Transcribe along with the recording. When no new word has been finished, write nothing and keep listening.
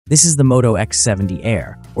This is the Moto X70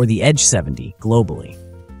 Air, or the Edge 70 globally.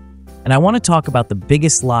 And I want to talk about the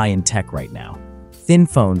biggest lie in tech right now. Thin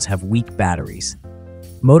phones have weak batteries.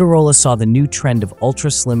 Motorola saw the new trend of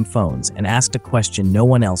ultra-slim phones and asked a question no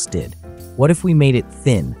one else did. What if we made it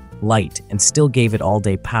thin, light, and still gave it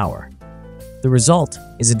all-day power? The result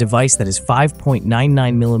is a device that is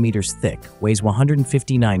 5.99 millimeters thick, weighs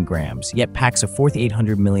 159 grams, yet packs a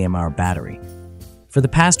 4800 mAh battery. For the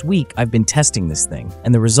past week, I've been testing this thing,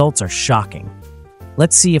 and the results are shocking.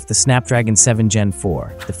 Let's see if the Snapdragon 7 Gen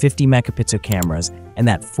 4, the 50 megapixel cameras, and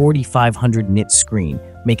that 4500 nit screen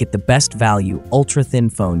make it the best value, ultra-thin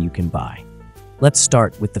phone you can buy. Let's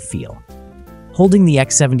start with the feel. Holding the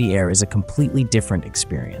X70 Air is a completely different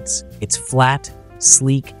experience. It's flat,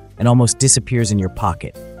 sleek, and almost disappears in your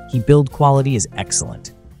pocket. Build quality is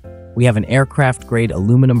excellent. We have an aircraft-grade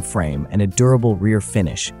aluminum frame and a durable rear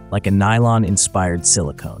finish, like a nylon-inspired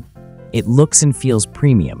silicone. It looks and feels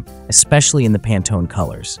premium, especially in the Pantone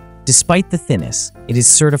colors. Despite the thinness, it is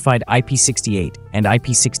certified IP68 and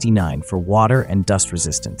IP69 for water and dust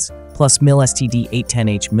resistance, plus mil-STD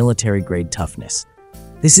 810H military-grade toughness.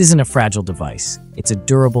 This isn't a fragile device, it's a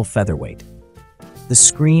durable featherweight. The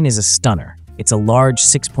screen is a stunner. It's a large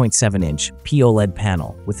 6.7-inch POLED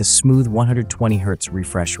panel with a smooth 120Hz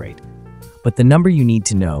refresh rate. But the number you need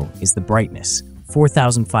to know is the brightness,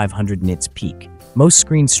 4500 nits peak. Most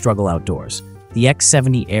screens struggle outdoors. The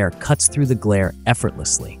X70 Air cuts through the glare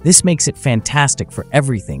effortlessly. This makes it fantastic for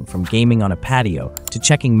everything from gaming on a patio to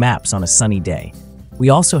checking maps on a sunny day. We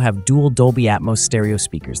also have dual Dolby Atmos stereo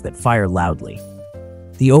speakers that fire loudly.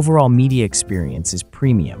 The overall media experience is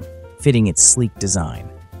premium, fitting its sleek design.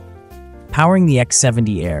 Powering the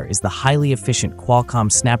X70 Air is the highly efficient Qualcomm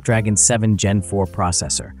Snapdragon 7 Gen 4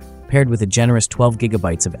 processor, paired with a generous 12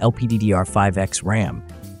 GB of LPDDR5X RAM.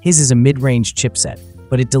 His is a mid-range chipset,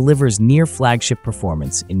 but it delivers near-flagship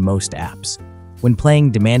performance in most apps. When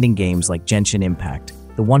playing demanding games like Genshin Impact,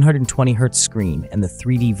 the 120Hz screen and the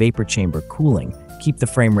 3D vapor chamber cooling keep the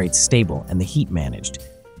frame rate stable and the heat managed.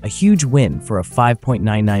 A huge win for a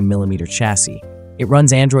 5.99mm chassis. It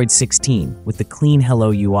runs Android 16 with the clean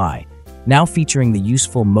Hello UI, now featuring the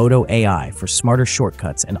useful Moto AI for smarter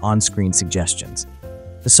shortcuts and on-screen suggestions.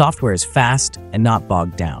 The software is fast and not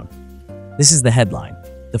bogged down. This is the headline: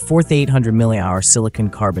 the 4800 mAh silicon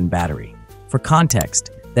carbon battery. For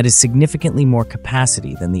context, that is significantly more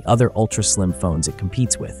capacity than the other ultra-slim phones it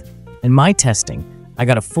competes with. In my testing, I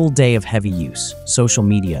got a full day of heavy use, social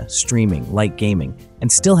media, streaming, light gaming,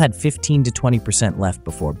 and still had 15 to 20% left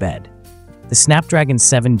before bed. The Snapdragon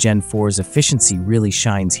 7 Gen 4's efficiency really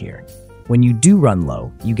shines here. When you do run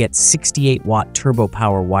low, you get 68-watt turbo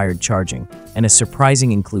power wired charging and a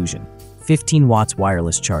surprising inclusion, 15 watts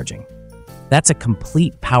wireless charging. That's a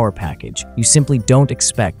complete power package you simply don't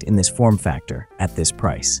expect in this form factor at this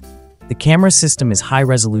price. The camera system is high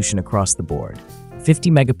resolution across the board. 50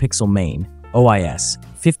 megapixel main, OIS,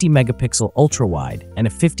 50 megapixel ultra-wide, and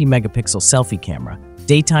a 50 megapixel selfie camera.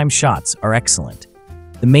 Daytime shots are excellent.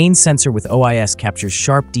 The main sensor with OIS captures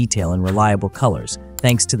sharp detail and reliable colors,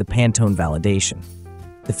 thanks to the Pantone validation.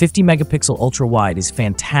 The 50 megapixel ultra-wide is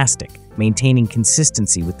fantastic, maintaining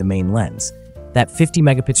consistency with the main lens. That 50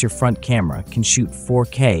 megapixel front camera can shoot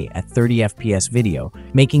 4K at 30 FPS video,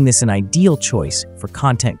 making this an ideal choice for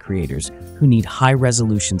content creators who need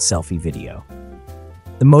high-resolution selfie video.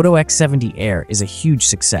 The Moto X70 Air is a huge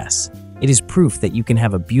success. It is proof that you can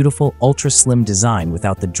have a beautiful, ultra-slim design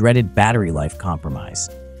without the dreaded battery life compromise.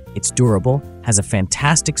 It's durable, has a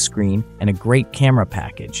fantastic screen, and a great camera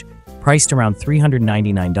package. Priced around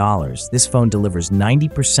 $399, this phone delivers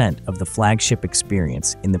 90% of the flagship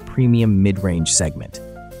experience in the premium mid-range segment.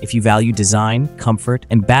 If you value design, comfort,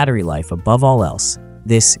 and battery life above all else,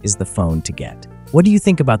 this is the phone to get. What do you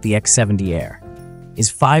think about the X70 Air?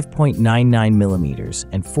 Is 5.99mm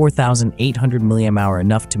and 4800 mAh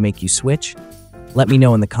enough to make you switch? Let me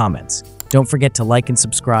know in the comments. Don't forget to like and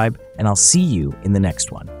subscribe, and I'll see you in the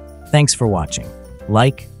next one. Thanks for watching.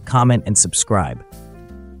 Like, comment, and subscribe.